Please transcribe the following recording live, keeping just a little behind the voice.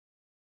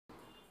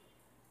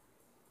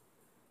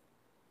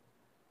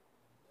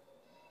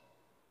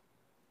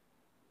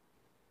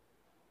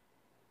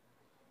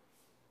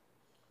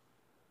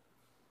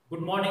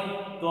Good morning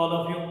to all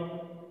of you.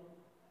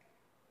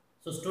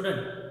 So,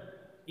 student,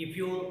 if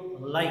you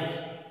like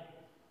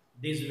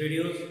these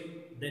videos,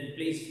 then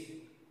please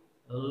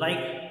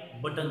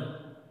like button,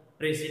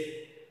 press it,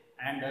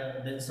 and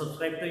then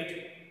subscribe to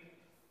it.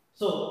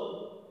 So,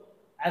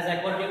 as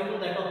according to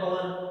that of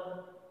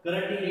our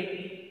current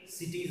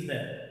electricity is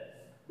there,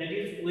 that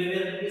is we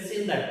will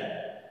seen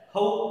that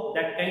how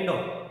that kind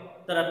of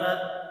तर आता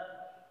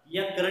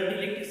या current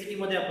electricity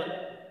मध्ये आपण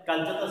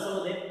कालच्या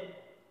तासामध्ये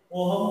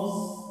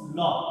ohms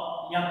law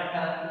या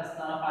प्रकारातील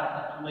असणारा पार्ट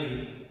आपण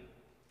बघितला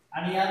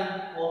आणि या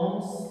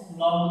ओहम्स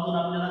लॉ मधून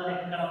आपल्याला त्या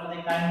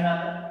प्रकारामध्ये काय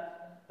मिळालं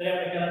तर या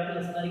प्रकारातील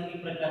असणारी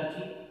एक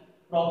प्रकारची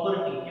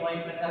प्रॉपर्टी किंवा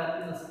एक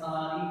प्रकारातील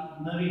असणारी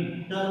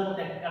नवीन टर्म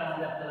त्या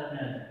प्रकारामध्ये आपल्याला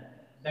मिळाली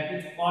that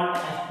is called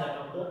as that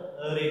of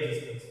the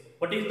resistance.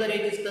 What is the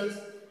resistance?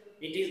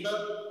 It is the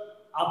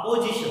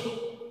opposition.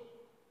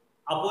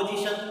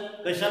 Opposition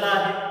कशाला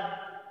आहे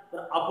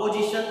तर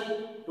opposition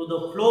to the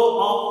flow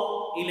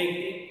of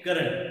electric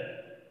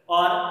current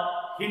or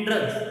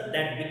hindrance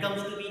that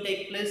becomes to be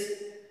take place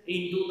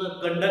into the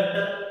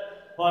conductor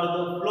for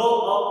the flow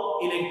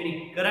of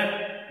electric current.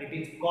 It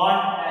is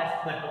called as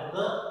that of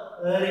the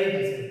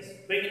resistance.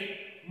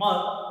 मग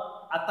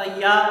आता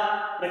या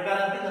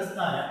प्रकारातील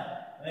असणाऱ्या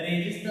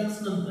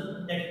resistance नंतर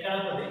त्या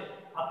ठिकाणामध्ये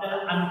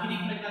आपल्याला आणखी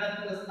एक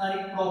प्रकारातील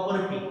असणारी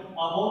property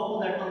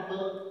about that of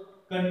the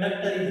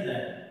conductor is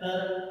that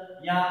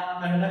तर या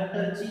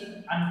कंडक्टरची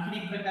आणखी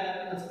एक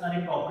प्रकारातील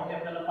असणारी प्रॉपर्टी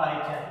आपल्याला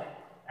पाहायची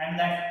आहे and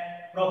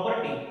that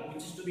property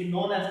which is to be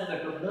known as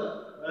that of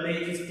the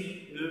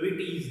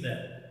resistivity is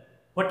that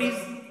what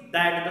is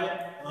that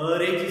the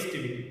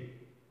resistivity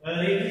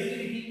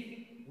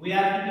we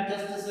have to be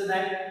just say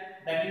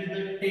that is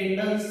the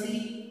tendency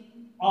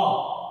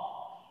of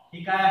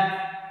ही काय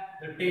आहे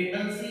the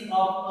tendency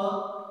of a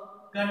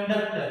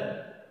conductor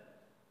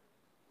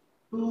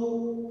to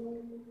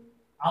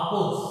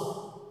oppose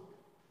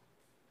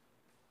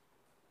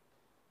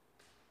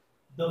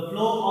the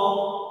flow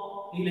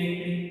of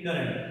electric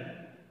current,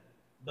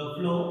 the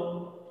flow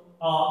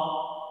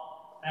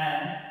of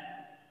an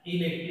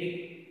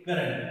electric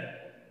current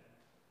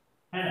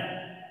है ना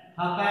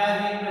हा काय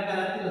आहे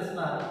प्रकारातील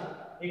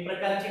असणार एक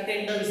प्रकारची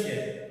टेंडन्सी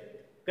आहे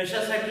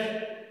कशासाठी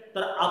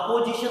तर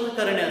अपोजिशन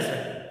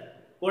करण्यासाठी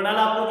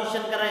कोणाला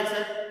अपोजिशन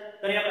करायचं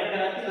तर या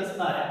प्रकारातील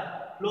असणाऱ्या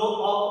फ्लो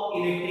ऑफ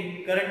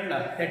इलेक्ट्रिक करंटला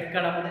त्या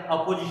ठिकाणामध्ये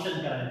अपोजिशन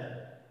करायचं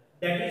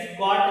that is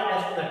called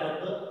as that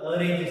of the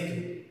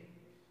resistivity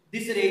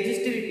this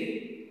resistivity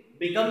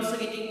becomes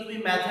getting to be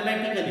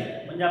mathematically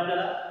म्हणजे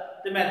आपल्याला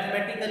ते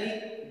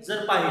मॅथमॅटिकली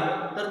जर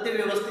पाहिलं तर ते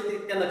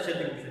व्यवस्थितरित्या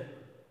लक्षात येऊ शकतं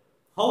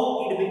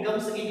how it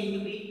becomes getting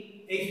to be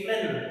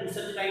explained to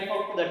such type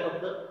of that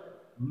of the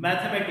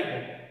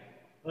mathematical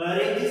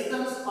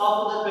resistance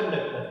of the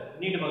conductor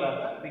नीट बघा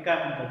आता मी काय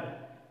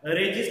म्हणतो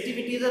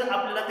रेजिस्टिव्हिटी जर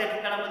आपल्याला त्या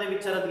ठिकाणामध्ये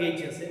विचारात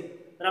घ्यायची असेल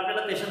तर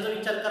आपल्याला कशाचा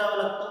विचार करावा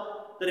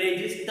लागतो तर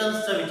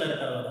रेजिस्टन्सचा विचार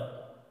करावा लागतो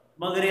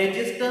मग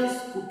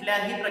रेजिस्टन्स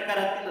कुठल्याही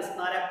प्रकारातील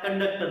असणाऱ्या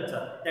कंडक्टरचा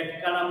त्या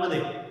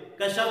ठिकाणामध्ये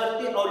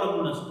कशावरती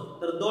अवलंबून असतो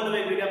तर दोन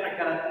वेगवेगळ्या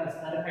प्रकारातील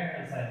असणारे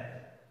फॅक्टर्स आहेत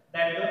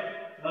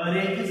that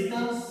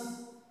resistance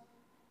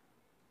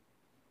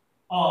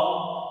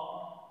of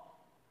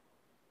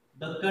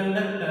the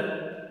conductor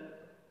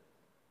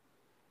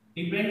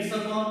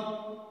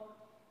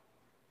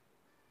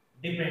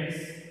depends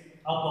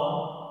upon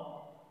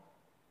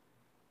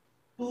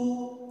two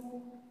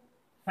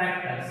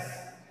factors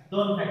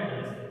दोन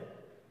फॅक्टर्स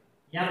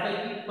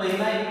यापैकी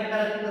पहिला एक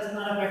प्रकारातील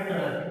असणारा फॅक्टर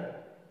आहे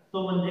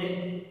तो म्हणजे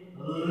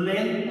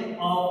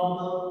लेंथ ऑफ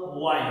द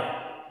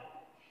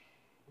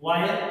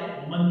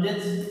वायर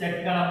म्हणजेच त्या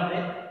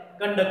ठिकाणामध्ये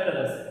कंडक्टर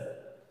असेल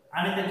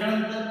आणि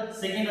त्याच्यानंतर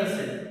सेकंड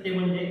असेल ते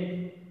म्हणजे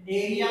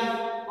area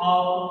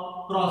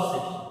of cross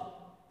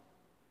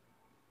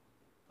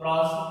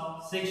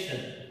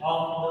section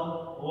of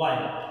the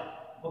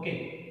wire okay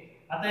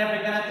आता या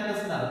प्रकारातील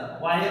असणार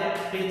वायर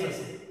तेच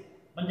असेल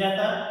म्हणजे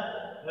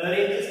आता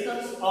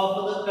resistance of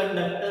the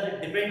conductor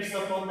depends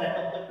upon that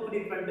of the two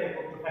different type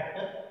of the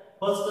factor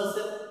first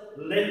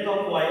असेल लेंथ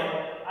ऑफ वायर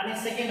आणि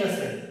सेकंड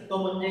असेल तो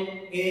म्हणजे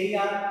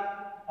area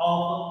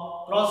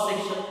of cross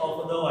section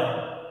of the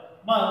wire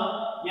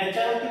मग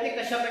याच्यावरती ते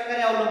कशा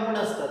प्रकारे अवलंबून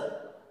असतात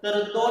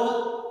तर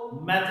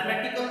दोन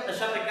मॅथमॅटिकल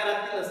अशा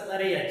प्रकारातील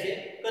असणारे याचे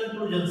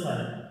कन्क्लुजन्स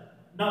आहेत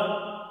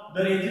नाउ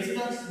द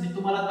रेजिस्टन्स मी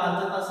तुम्हाला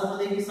कालच्या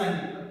तासामध्ये ही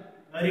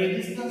सांगितलं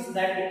resistance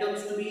that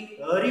becomes to be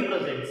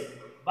represents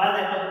bye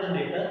that of the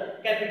letter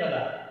capital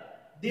R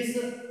this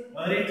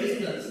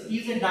resistance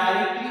is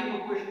directly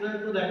proportional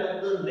to that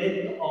of the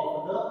length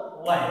of the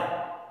wire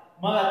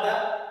मग आता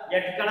या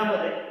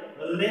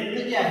ठिकाणामध्ये लेंथ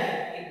जी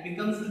आहे it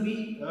becomes to be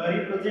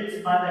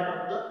represents bye that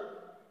of the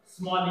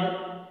small L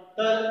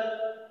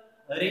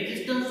तर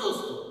resistance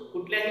असतो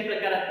कुठल्याही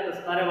प्रकारातील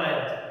असणाऱ्या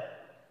वायरचा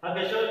हा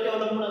कशावरती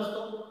अवलंबून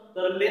असतो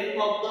तर लेंथ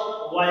ऑफ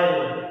द वायर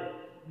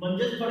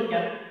म्हणजे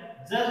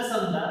थोडक्यात जर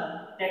समजा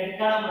त्या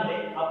ठिकाणामध्ये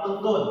आपण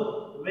दोन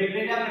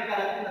वेगवेगळ्या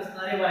प्रकारातील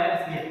असणारे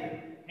वायर्स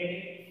घेतले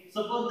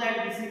suppose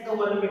that this is the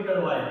 1 metre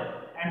wire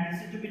and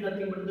this is to be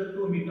nothing but the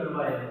 2 metre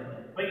wire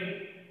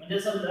म्हणजे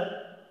समजा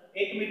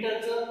 1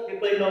 मीटरचं हे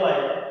पहिलं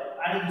वायर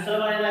आणि दुसरं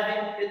वायर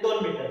आहे ते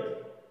 2 मीटर.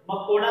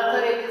 मग कोणाचा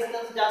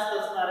रेझिस्टन्स जास्त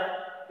असणार आहे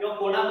किंवा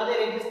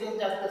कोणामध्ये रेझिस्टन्स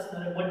जास्त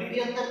असणार आहे?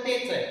 मटेरियल तर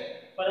तेच आहे,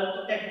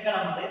 परंतु त्या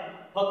ठिकाणामध्ये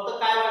फक्त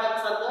काय वाढत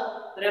चाललं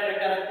तर या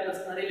प्रकारातील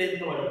असणारी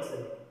लेंथ वाढत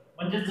जाईल.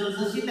 म्हणजे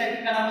जसजशी त्या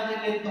ठिकाणामध्ये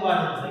लेंथ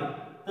वाढत जाईल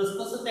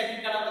तसतसं त्या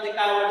ठिकाणामध्ये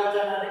काय वाढत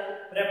जाणार आहे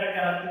तर या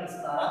प्रकारातील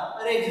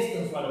असणारा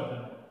रेझिस्टन्स वाढत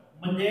जाणार.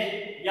 म्हणजे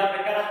या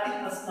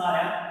प्रकारातील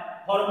असणाऱ्या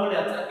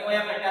फॉर्म्युल्याचा किंवा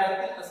या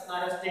प्रकारातील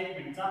असणाऱ्या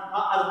स्टेटमेंटचा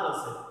हा अर्थ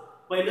असेल.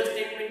 पहिलं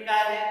स्टेटमेंट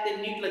काय आहे ते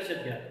नीट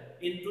लक्षात घ्या.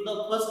 Into the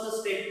first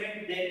statement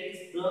there is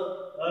the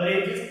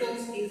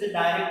resistance is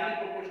directly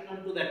proportional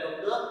to that of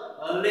the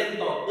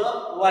length of the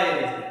wire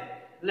is there.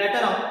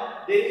 Later on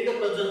there is the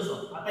presence of.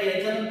 आता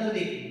याच्यानंतर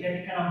देखील त्या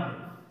ठिकाणामध्ये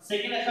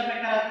सेकंड अशा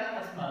प्रकारातील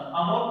असणार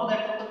amount to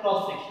that of the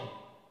cross section.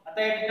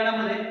 आता या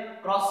ठिकाणामध्ये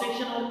cross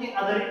section वरती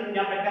आधारित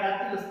या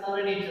प्रकारातील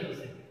असणारे नेचर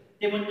असेल.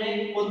 ते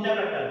म्हणजे कोणत्या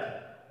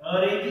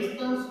प्रकारचे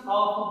resistance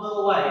of the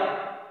wire,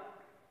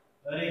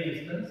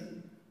 resistance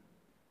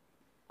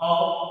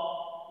of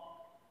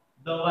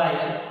the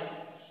wire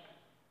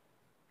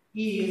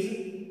is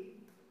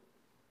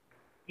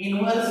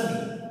inversely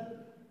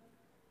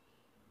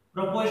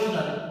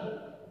proportional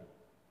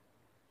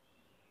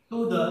to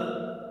the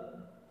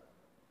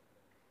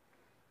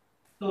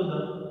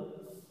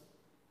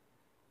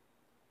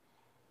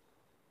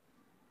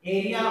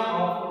area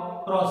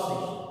of cross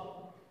section.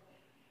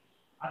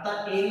 आता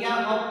एरिया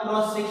ऑफ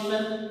क्रॉस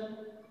सेक्शन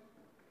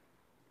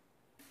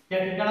त्या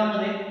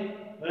ठिकाणामध्ये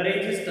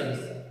रेजिस्टन्स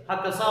हा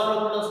कसा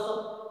अवलंबून असतो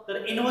तर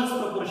इनवर्स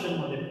प्रोपोर्शन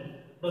मध्ये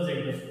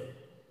प्रेझेंट असतो.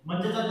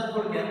 म्हणजे आता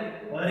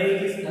थोडक्यात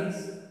resistance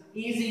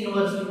is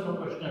inversely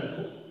proportional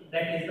to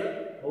that is the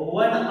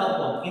 1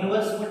 upon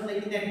inverse म्हटलं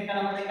की त्या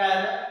ठिकाणामध्ये काय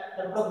आलं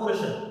तर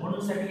प्रोपोर्शन म्हणून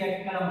साठी या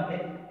ठिकाणामध्ये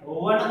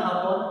 1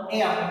 अपॉन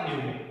ए आपण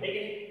घेऊया. ठीक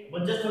आहे.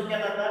 म्हणजे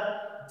थोडक्यात आता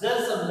जर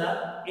समजा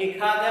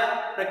एखाद्या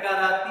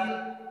प्रकारातील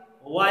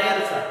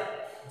वायरचा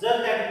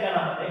जर त्या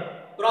ठिकाणामध्ये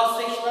क्रॉस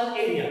सेक्शनल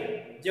एरिया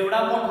जेवढा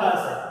मोठा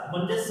असेल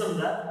म्हणजे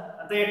समजा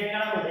आता या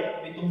ठिकाणामध्ये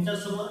मी तुमच्या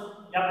समोर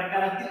या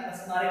प्रकारातील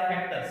असणारे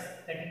फॅक्टर्स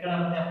त्या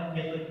ठिकाणामध्ये आपण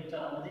घेतोय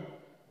विचारामध्ये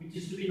which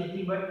is to be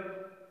nothing but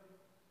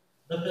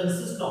the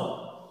consist of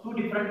two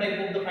different type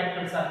of the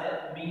factors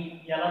आहेत. मी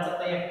यालाच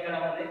आता या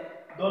ठिकाणामध्ये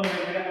दोन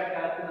वेगवेगळ्या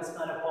प्रकारातील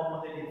असणाऱ्या फॉर्म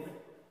मध्ये लिहितो.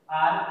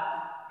 R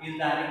is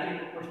directly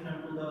proportional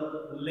to the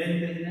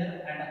length is there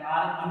and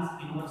R is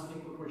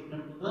inversely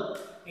proportional to the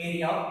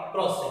area of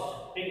cross section.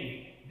 Okay,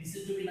 this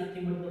is to be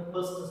nothing but the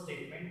first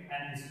statement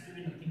and this is to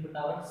be nothing but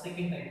our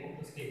second type of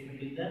the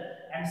statement is there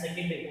and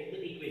second type of the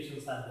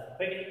equations are there.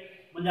 Okay,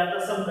 म्हणजे आता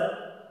समजा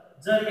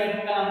जर या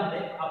ठिकाणामध्ये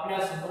आपल्या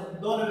समोर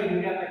दोन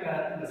वेगवेगळ्या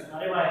प्रकारातील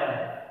असणारे वायर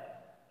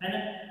आहेत है ना.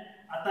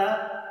 आता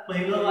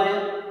पहिलं वायर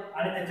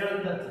आणि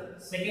त्याच्यानंतरचं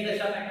सेकंड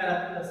अशा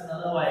प्रकारातील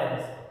असणारं वायर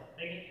असेल.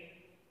 ठीक आहे.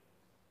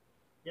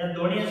 या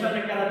दोन्ही अशा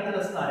प्रकारातील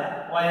असणाऱ्या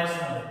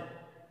वायर्स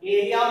मध्ये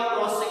एरिया ऑफ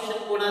क्रॉस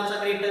सेक्शन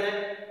कोणाचा ग्रेटर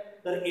आहे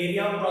तर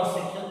area of cross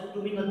section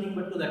to be nothing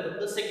but to that of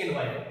the second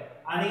wire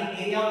आणि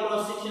एरिया ऑफ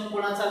क्रॉस सेक्शन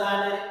कोणाचा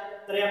लहान आहे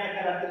तर या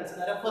प्रकारातील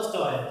असणाऱ्या फर्स्ट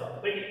वायरचा.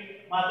 ठीक आहे.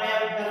 मग आता या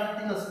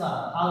प्रकारातील असणार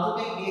हा जो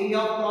काही एरिया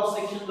ऑफ क्रॉस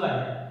सेक्शन जो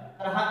आहे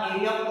तर हा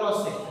एरिया ऑफ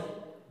क्रॉस सेक्शन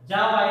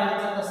ज्या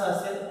वायरचा कसा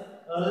असेल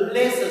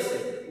लेस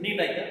असेल. नीट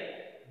आहे का.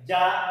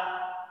 ज्या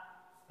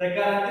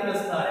प्रकारातील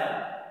असणाऱ्या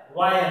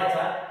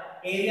वायरचा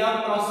एरिया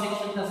ऑफ क्रॉस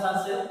सेक्शन कसा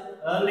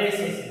असेल लेस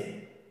असेल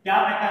त्या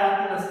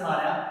प्रकारातील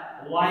असणाऱ्या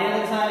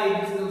वायरचा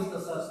रेजिस्टन्स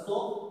कसा असतो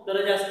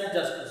तर जास्तीत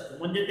जास्त असतो.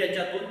 म्हणजे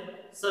त्याच्यातून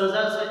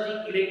सहजासहजी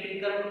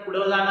इलेक्ट्रिक करंट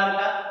पुढे जाणार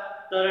का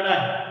तर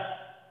नाही.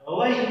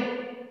 वही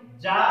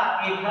ज्या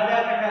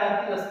एखाद्या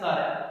प्रकारातील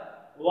असणाऱ्या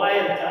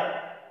वायरचा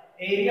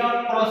एरिया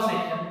ऑफ क्रॉस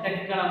सेक्शन त्या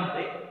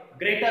ठिकाणामध्ये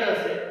ग्रेटर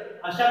असेल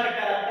अशा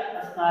प्रकारातील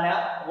असणाऱ्या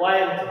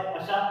वायरचा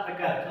अशा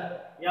प्रकारच्या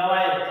या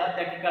वायरचा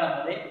त्या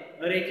ठिकाणामध्ये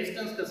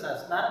रेजिस्टन्स कसा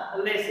असणार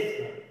लेस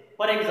असणार.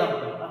 फॉर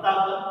एक्झाम्पल आता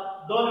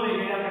आपण दोन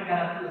वेगवेगळ्या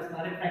प्रकारातील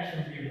असणारे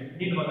फ्रॅक्शन्स घेऊया.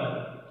 नीट बघा.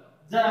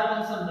 जर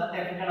आपण समजा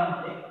त्या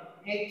ठिकाणामध्ये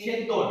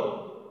 1/2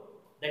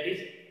 that is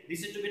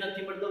this is to be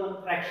nothing but the one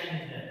fraction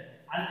is there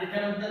आणि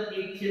त्याच्यानंतर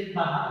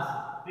 1/10 असेल.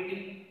 ठीक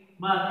आहे.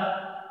 मग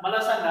आता मला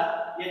सांगा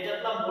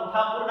याच्यातला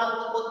मोठा पूर्णांक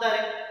कोणता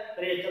आहे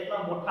तर याच्यातला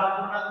मोठा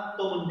पूर्णांक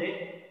तो म्हणजे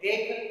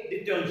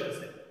 1/2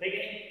 असेल. ठीक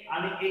आहे.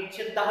 आणि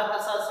 1/10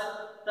 कसा असेल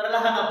तर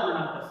लहान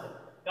पूर्णांक असेल.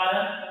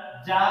 कारण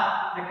ज्या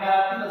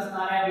प्रकारातील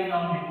असणाऱ्या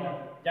डिनॉमिनेटर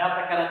ज्या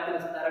प्रकारातील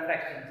असणाऱ्या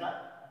फ्रॅक्शनचा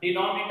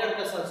डिनॉमिनेटर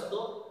कसा असतो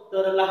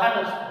तर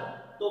लहान असतो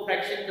तो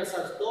फ्रॅक्शन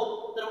कसा असतो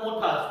तर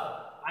मोठा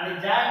असतो आणि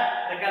ज्या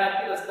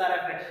प्रकारातील असणाऱ्या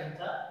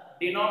फ्रॅक्शनचा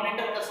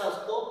डिनॉमिनेटर कसा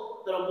असतो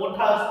तर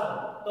मोठा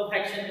असतो तो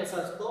फ्रॅक्शन कसा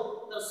असतो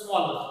तर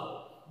स्मॉल असतो.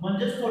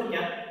 म्हणजे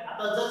थोडक्यात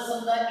आता जर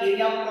समजा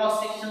एरिया ऑफ क्रॉस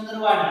सेक्शन जर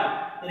वाढला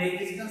तर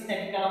रेजिस्टन्स त्या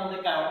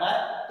ठिकाणामध्ये काय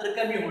होणार तर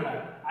कमी होणार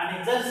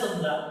आणि जर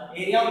समजा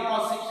एरिया ऑफ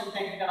क्रॉस सेक्शन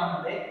त्या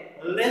ठिकाणामध्ये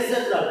लेस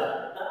जर झाला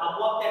तर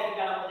आपोआप त्या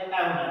ठिकाणामध्ये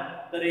काय होणार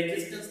तर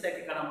रेजिस्टन्स त्या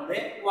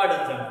ठिकाणामध्ये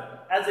वाढत जाणार.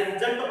 As a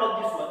result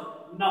of this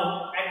one now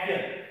at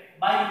here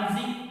by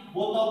using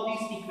both of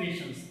these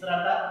equations. तर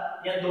आता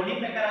या दोन्ही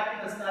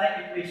प्रकारातील असणाऱ्या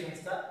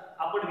इक्वेशन्सचा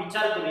आपण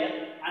विचार करूया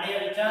आणि या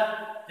विचार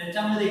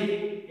त्याच्यामध्ये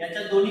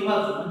याच्या दोन्ही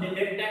बाजू म्हणजे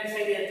लेफ्ट हँड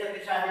साइड याच्या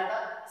कशा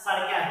आहेत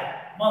सारख्या आहेत.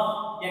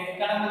 मग या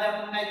ठिकाणामध्ये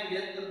आपण काय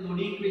करूया तर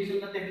दोन्ही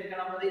इक्वेशनला त्या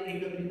ठिकाणामध्ये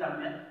एकत्रित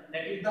आणूया.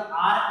 That is the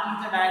r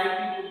is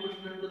directly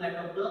proportional to that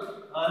of the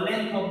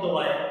length of the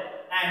wire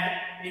and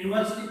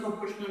inversely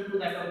proportional to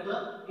that of the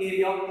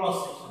area of cross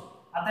section.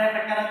 आता या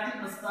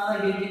प्रकारातील असणारे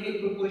हे जे काही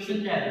प्रोपोर्शन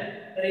जे आहे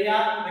तर या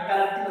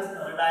प्रकारातील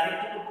असणारे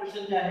डायरेक्ट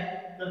प्रोपोर्शन जे आहे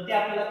तर ते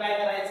आपल्याला काय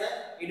करायचं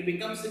it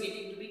becomes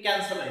getting to be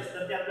कॅन्सलाइज.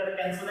 तर ते आपल्याला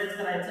कॅन्सलाइज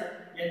करायचं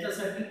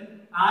याच्यासाठी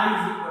r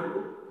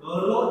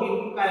ρ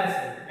 * काय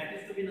असेल that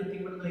is to be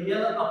nothing but the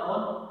l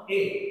upon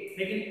a.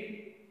 ठीक आहे.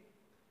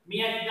 मी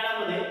या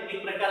ठिकाणामध्ये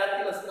एक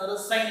प्रकारातील असणारे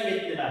साइन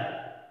घेतलेला आहे.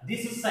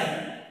 दिस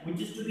sign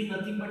which is to be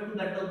nothing but to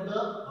that of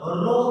the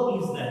rho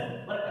is there.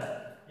 बरं का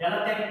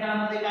याला त्या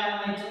ठिकाणामध्ये काय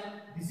म्हणायचं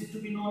this is to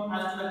be known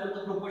as to that of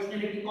the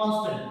proportionality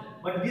constant,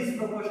 but this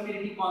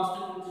proportionality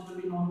constant which is to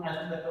be known as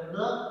to that of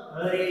the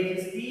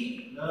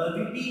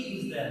resistivity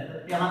is there. तर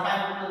त्याला काय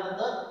म्हटलं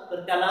जातं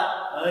तर त्याला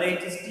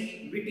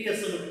resistivity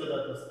असं म्हटलं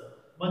जातं.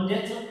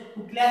 म्हणजेच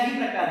कुठल्याही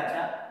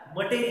प्रकारच्या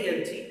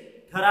मटेरियलची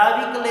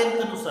ठराविक लेंथ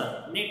नुसार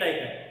नीट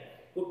ऐका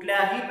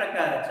कुठल्याही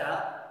प्रकारच्या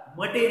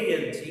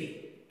मटेरियलची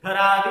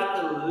ठराविक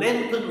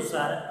लेंथ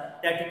नुसार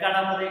त्या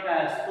ठिकाणामध्ये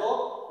काय असतो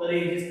तर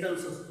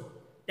रेजिस्टन्स असतो.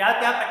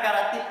 त्या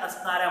प्रकारातील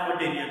असणाऱ्या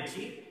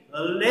मटेरियलची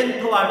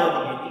लेंथ वाढत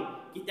गेली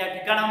की त्या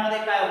ठिकाणामध्ये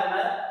काय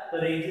होणार तर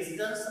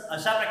रेजिस्टन्स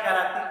अशा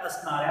प्रकारातील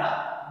असणाऱ्या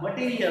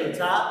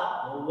मटेरियलचा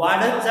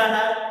वाढत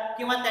जाणार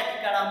किंवा त्या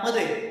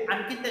ठिकाणामध्ये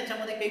आणखी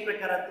त्याच्यामध्ये काही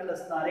प्रकारातील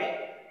असणारे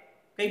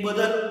काही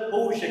बदल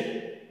होऊ शकते.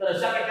 तर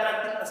अशा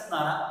प्रकारातील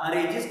असणारा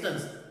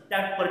रेजिस्टन्स त्या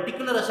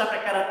पर्टिक्युलर अशा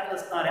प्रकारातील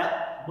असणाऱ्या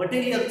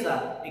मटेरियलचा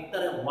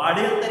एकतर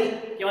वाढेल तरी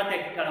किंवा त्या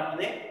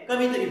ठिकाणामध्ये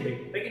कमी तरी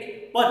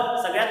होईल. पण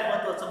सगळ्यात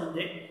महत्त्वाचं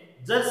म्हणजे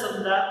जर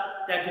समजा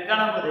त्या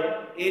ठिकाणामध्ये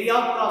एरिया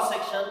ऑफ क्रॉस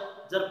सेक्शन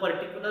जर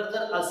पर्टिक्युलर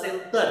जर असेल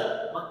तर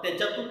मग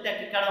त्याच्यातून त्या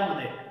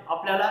ठिकाणामध्ये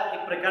आपल्याला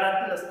एक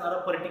प्रकारातील असणारा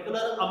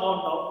particular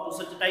amount of to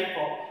such type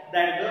of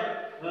that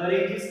the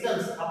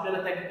resistance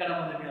आपल्याला त्या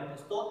ठिकाणामध्ये मिळत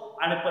असतो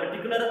आणि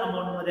पर्टिक्युलर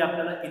अमाउंट मध्ये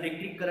आपल्याला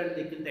इलेक्ट्रिक करंट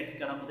देखील त्या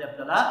ठिकाणामध्ये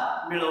आपल्याला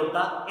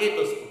मिळवता येत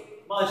असतो.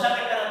 मग अशा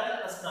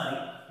प्रकारातील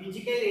असणारी ही जी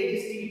काही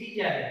रेजिस्टिव्हिटी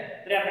जी आहे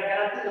तर या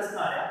प्रकारातील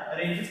असणाऱ्या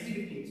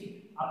रेजिस्टिव्हिटीची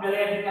आपल्याला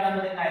या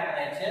ठिकाणामध्ये काय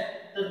करायचे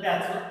तर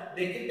त्याचं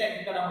देखील त्या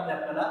ठिकाणामध्ये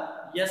आपल्याला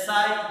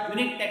SI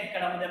युनिट त्या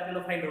ठिकाणामध्ये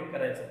आपल्याला फाइंड आउट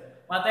करायचं.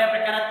 मग आता या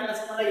प्रकारातील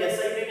असणारा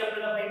SI युनिट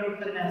आपल्याला फाइंड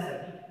आउट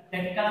करण्यासाठी त्या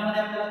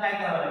ठिकाणामध्ये आपल्याला काय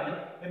करावं लागेल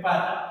हे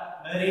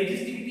पहा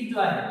रेजिस्टिव्हिटी जो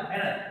आहे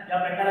ना या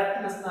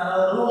प्रकारातील असणारा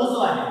रो जो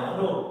आहे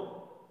रो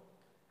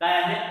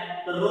काय आहे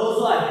तर रो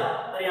जो आहे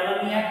तर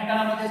याला मी या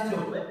ठिकाणामध्येच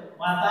ठेवतोय.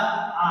 मग आता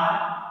R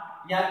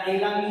या a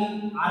ला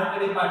मी r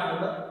कडे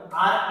पाठवलं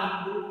r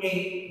 * a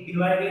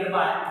divided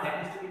by that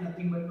is to be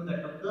nothing but to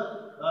that of the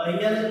l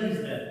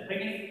is there.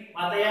 ठीक आहे.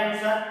 आता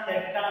यानुसार त्या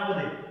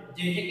ठिकाणामध्ये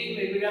जे जे काही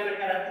वेगवेगळ्या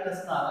प्रकारातील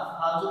असणार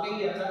हा जो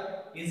काही याचा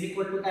इज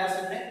इक्वल टू काय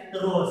असेल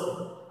तर रो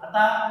असेल.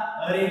 आता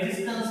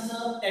रेजिस्टन्स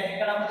त्या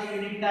ठिकाणामध्ये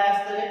युनिट काय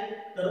असते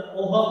तर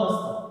ओहम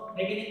असतं.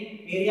 ठीक आहे.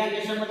 एरिया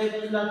कशामध्ये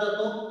मोजला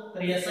जातो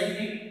तर SI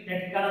युनिट त्या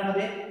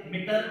ठिकाणामध्ये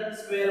मीटर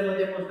स्क्वेअर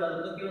मध्ये मोजला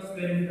जातो किंवा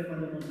स्क्वेअर मीटर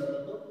मध्ये मोजला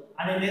जातो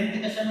आणि लेंथ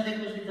कशामध्ये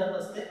मोजली जात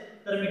असते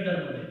तर मीटर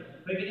मध्ये.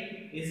 ठीक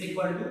आहे. इज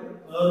इक्वल टू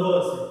रो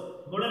असेल.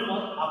 म्हणून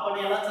मग आपण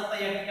यालाच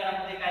आता या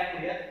ठिकाणामध्ये काय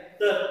करूया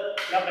तर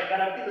या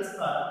प्रकारातील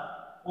असणारा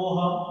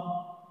ohm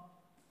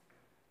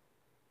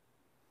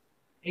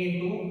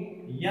into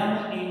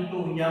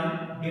m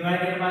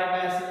divided by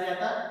काय असेल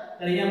आता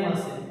तर m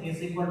असेल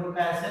इज इक्वल टू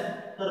काय असेल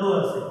तर रो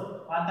असेल.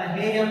 आता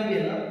हे m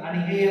गेलं आणि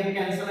हे m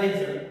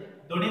कॅन्सलाइज झालं.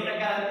 दोन्ही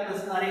प्रकारातील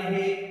असणारे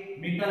हे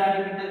मीटर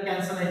आणि मीटर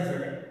कॅन्सलाइज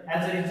झाले.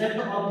 As a result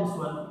of this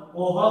one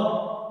ohm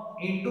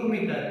into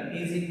metre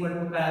is equal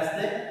to काय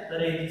असते तर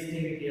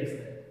रेजिस्टिव्हिटी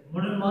असते.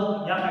 म्हणून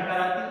मग या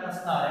प्रकारातील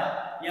असणाऱ्या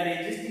या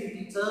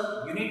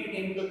रेजिस्टिव्हिटीचं युनिट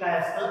नेमकं काय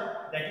असतं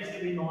that is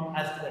to be known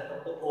as to that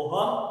of the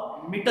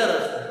ohm metre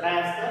असतं.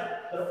 काय असतं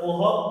तर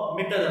ओहम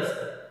मीटर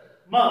असतं.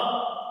 मग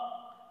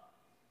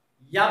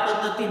या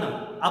पद्धतीनं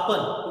आपण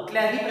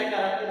कुठल्याही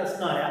प्रकारातील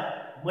असणाऱ्या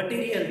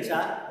मटेरियलच्या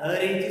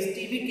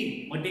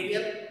रेजिस्टिव्हिटी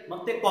मटेरियल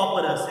मग ते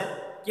कॉपर असेल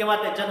किंवा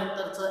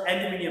त्याच्यानंतरचं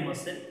ॲल्युमिनियम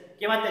असेल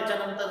किंवा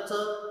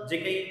त्याच्यानंतरचं जे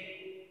काही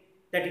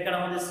त्या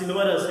ठिकाणामध्ये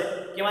सिल्वर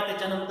असेल किंवा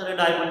त्याच्यानंतर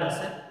डायमंड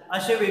असेल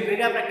असे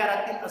वेगवेगळ्या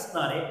प्रकारातील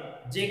असणारे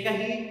जे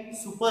काही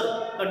सुपर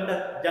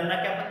कंडक्टर ज्यांना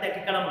की आपण त्या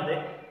ठिकाणामध्ये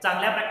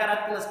चांगल्या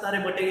प्रकारातील असणारे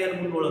मटेरियल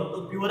म्हणून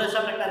ओळखतो प्युअर अशा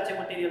प्रकारचे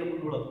मटेरियल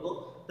म्हणून ओळखतो.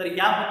 तर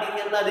या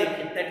मटेरियलला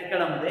देखील त्या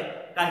ठिकाणामध्ये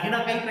काही ना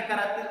काही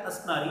प्रकारातील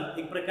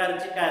असणारी एक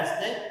प्रकारची काय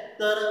असते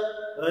तर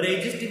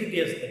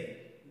रेजिस्टिव्हिटी असते.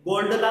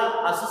 गोल्डला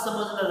असं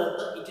समजलं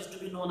जातं it is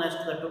to be known as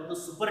to that of the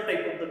super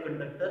type of the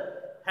conductor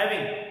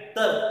having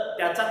तर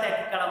त्याचा त्या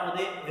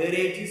ठिकाणामध्ये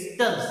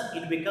resistance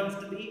it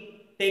becomes to be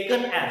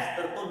taken as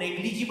तर तो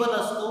नेग्लिजिबल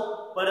असतो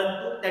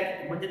परंतु त्या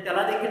म्हणजे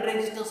त्याला देखील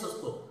रेजिस्टन्स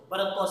असतो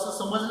परंतु असं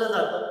समजलं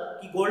जातं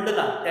की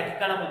गोल्डला त्या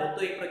ठिकाणामध्ये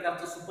तो एक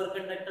प्रकारचा सुपर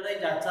कंडक्टर आहे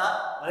ज्याचा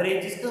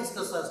रेजिस्टन्स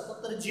कसा असतो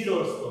तर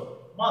 0 असतो.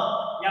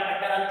 मग या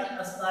प्रकारातील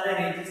असणाऱ्या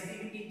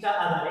रेजिस्टिव्हिटी रेझिस्टिव्हिटीच्या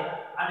आधारे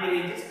आणि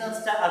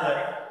रेजिस्टन्सच्या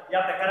आधारे या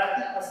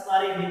प्रकारातील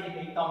असणारे हे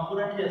काही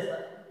कंपोनंट जे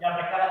असतात, या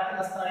प्रकारातील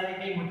असणारे जे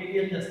काही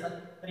मटेरियल जे असतात,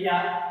 तर या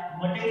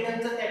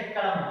मटेरियलचं त्या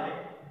ठिकाणामध्ये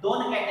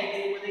दोन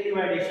कॅटेगरीमध्ये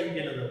डिवायडेशन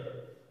केलं जातं.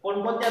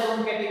 कोणकोणत्या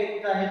दोन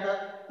कॅटेगरीज आहेत?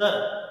 तर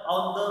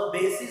on the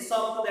basis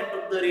of that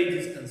of the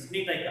resistance,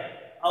 नीट ऐका,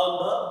 on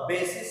the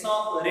basis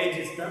of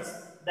resistance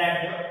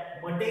that the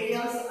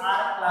materials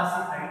R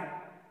classified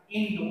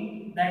into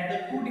that the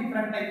two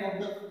different type of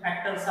the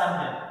factors are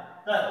there.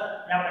 तर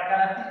या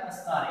प्रकारातील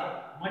असणारे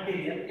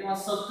मटेरियल किंवा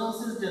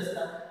substances जे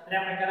असतात, तर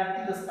या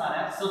प्रकारातील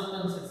असणाऱ्या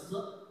सबस्टन्सेसचं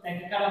त्या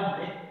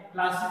ठिकाणामध्ये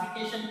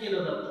क्लासिफिकेशन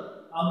केलं जातं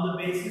on the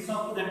basis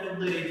of that of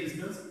the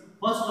resistance.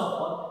 First of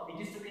all,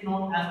 it is to be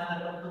known as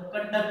that of the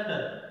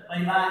conductor.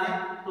 पहिला आहे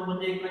तो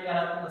म्हणजे एक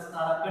प्रकारातील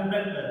असणारा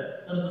कंडक्टर,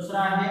 तर दुसरा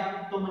आहे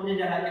तो म्हणजे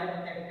ज्याला आपण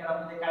त्या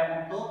ठिकाणामध्ये काय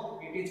म्हणतो,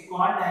 it is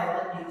called as the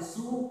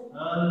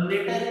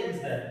insulator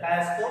is there. काय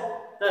असतो?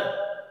 तर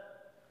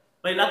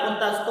पहिला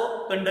कोणता असतो?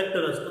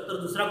 कंडक्टर असतो. तर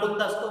दुसरा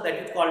कोणता असतो?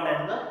 That is called as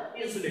the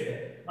insulator.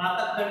 मग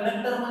आता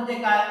कंडक्टर म्हणजे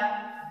काय?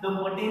 The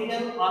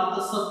material or the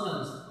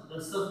substance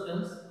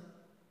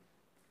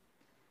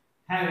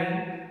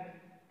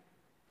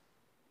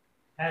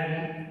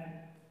having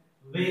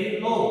very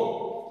low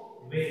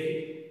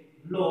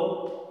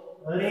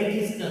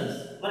resistance.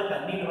 बरं का,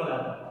 नीट बघा,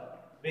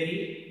 very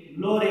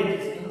low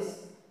resistance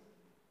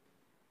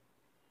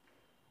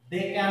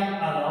they can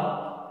allow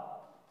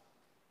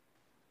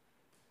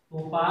to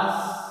pass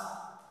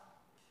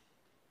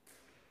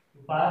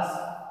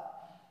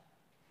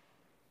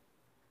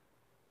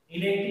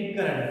electric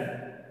current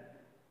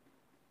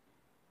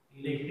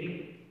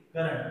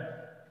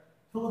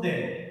through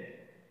them.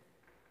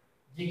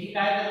 जे की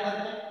काय करतात,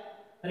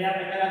 तर या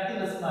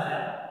प्रकारातील असणाऱ्या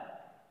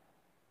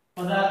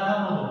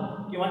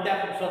पदार्थांमधून किंवा त्या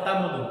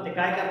स्वतःमधून ते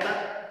काय करतात,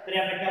 तर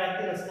या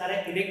प्रकारातील असणाऱ्या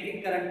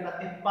इलेक्ट्रिक करंटला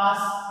ते पास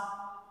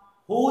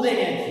होऊ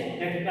देण्याची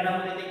त्या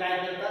ठिकाणामध्ये ते काय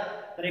करतात,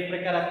 तर एक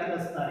प्रकारातील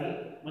असणारी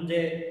म्हणजे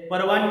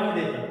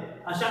परवानगी देतात.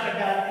 अशा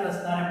प्रकारातील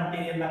असणाऱ्या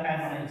मटेरियलला काय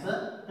म्हणायचं,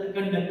 तर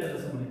कंडक्टर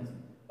असं म्हणायचं.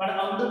 पण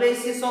on the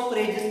basis of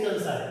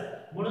resistance आहे,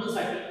 म्हणून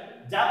साठी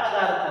ज्या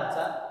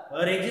पदार्थाचा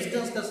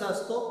रेजिस्टन्स कसा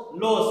असतो,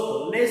 लो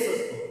असतो, लेस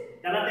असतो,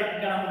 त्याला त्या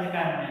ठिकाणामध्ये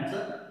काय म्हणायचं,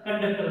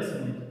 कंडक्टर असं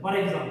म्हणायचं. फॉर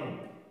एक्झाम्पल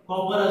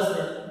कॉपर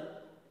असेल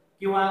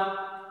किंवा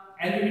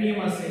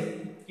ॲल्युमिनियम असेल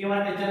किंवा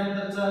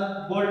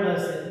त्याच्यानंतरचा गोल्ड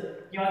असेल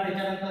किंवा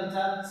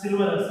त्याच्यानंतरचा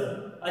सिल्वर असेल,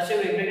 असे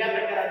वेगवेगळ्या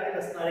प्रकारातील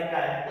असणारे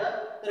काय आहेत,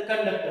 तर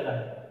कंडक्टर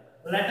आहेत.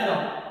 Later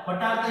on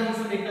what R the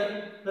insulator,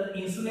 तर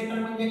इन्सुलेटर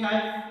म्हणजे काय,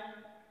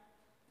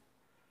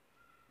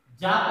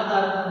 ज्या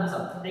पदार्थांचा,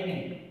 ठीक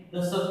आहे, द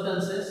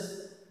सबस्टन्सेस,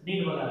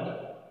 नीट बघा,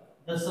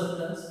 the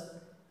substance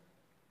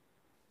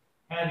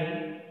having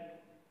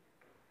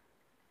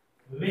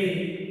very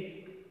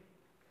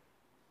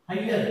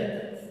higher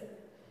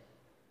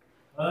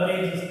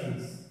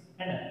resistance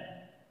and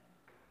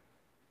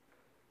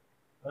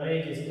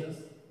resistance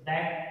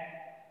that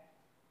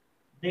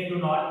they do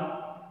not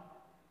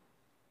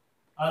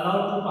allow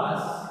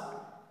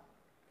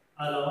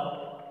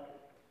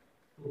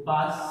to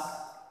pass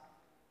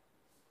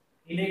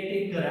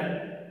electric current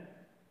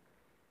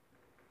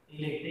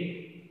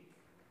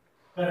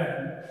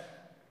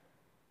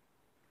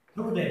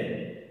through them.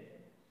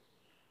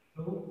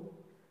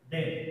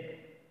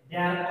 They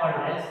are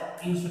called as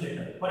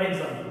insulator. For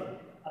example,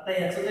 आता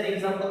याचं जर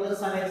एक्झाम्पल जर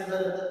सांगायचं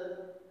झालं तर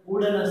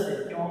वुडन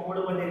असेल किंवा वुड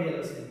मटेरियल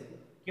असेल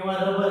किंवा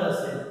रबर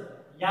असेल,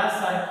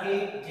 यासारखे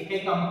जे काही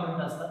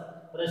कंपोनंट असतात,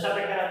 तर अशा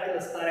प्रकारातील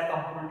असणाऱ्या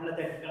कंपोनंटला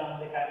त्या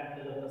ठिकाणामध्ये काय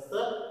म्हटलं जात असतं,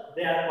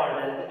 they are called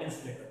as the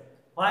insulator.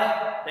 Why?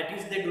 That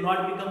is they do not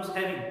becomes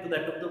having to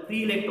that of the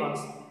free electrons.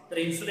 तर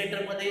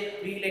इन्सुलेटर मध्ये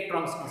फ्री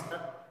इलेक्ट्रॉन्स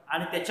नसतात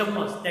आणि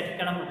त्याच्यामुळेच त्या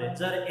ठिकाणामध्ये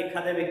जर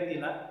एखाद्या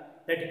व्यक्तीला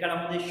त्या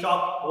ठिकाणामध्ये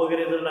शॉक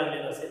वगैरे जर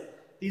लागलेला असेल,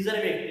 ती जर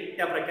व्यक्ती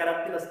त्या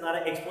प्रकारातील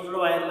असणाऱ्या एक्सपोज्ड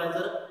वायरला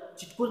जर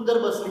चिटकून जर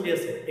बसलेली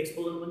असेल,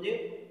 एक्सपोज्ड म्हणजे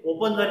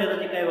ओपन झालेलं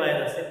जे काही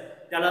वायर असेल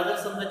त्याला जर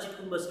समजा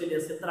चिटकून बसलेली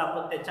असेल, तर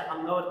आपण त्याच्या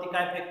अंगावरती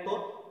काय फेकतो,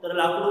 तर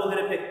लाकूड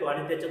वगैरे फेकतो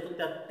आणि त्याच्यातून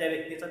त्या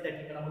व्यक्तीचा त्या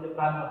ठिकाणामध्ये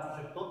प्राण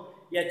वाचू शकतो.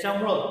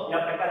 याच्यामुळं या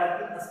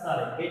प्रकारातील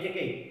असणारे हे जे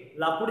काही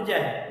लाकूड जे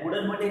आहे,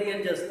 वुडन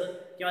मटेरियल जे असतं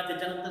किंवा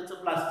त्याच्यानंतरचं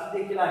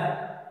प्लास्टिक देखील आहे,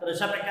 तर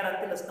अशा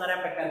प्रकारातील असणाऱ्या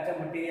प्रकारच्या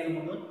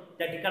मटेरियलमधून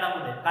त्या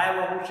ठिकाणामध्ये काय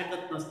वाहू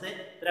शकत नसते,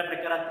 तर या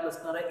प्रकारातील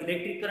असणारा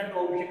इलेक्ट्रिक करंट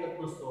वाहू शकत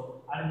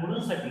नसतो. आणि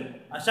म्हणून साठी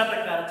अशा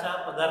प्रकारच्या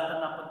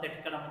पदार्थांना आपण त्या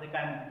ठिकाणामध्ये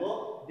काय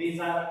म्हणतो,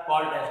 these R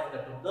called as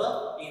the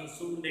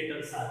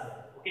insulators R.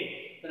 Okay,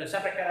 तर अशा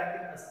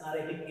प्रकारातील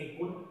असणारे हे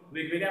एकूण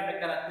वेगवेगळ्या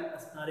प्रकारातील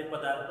असणारे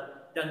पदार्थ,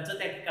 त्यांचं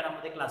त्या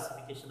ठिकाणामध्ये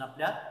क्लासिफिकेशन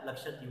आपल्या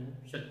लक्षात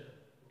येऊ शकतं.